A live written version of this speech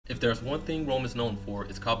If there's one thing Rome is known for,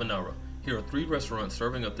 it's carbonara. Here are 3 restaurants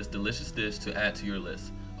serving up this delicious dish to add to your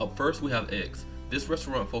list. Up first, we have eggs. This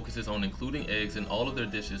restaurant focuses on including eggs in all of their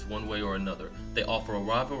dishes one way or another. They offer a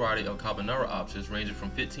wide variety of carbonara options ranging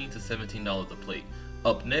from $15 to $17 a plate.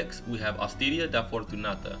 Up next, we have Osteria da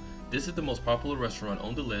Fortunata. This is the most popular restaurant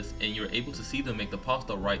on the list, and you're able to see them make the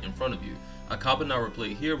pasta right in front of you. A carbonara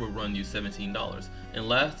plate here will run you $17. And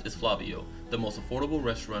last is Flavio, the most affordable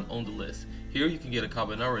restaurant on the list. Here you can get a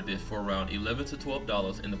carbonara dish for around $11 to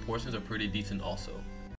 $12, and the portions are pretty decent also.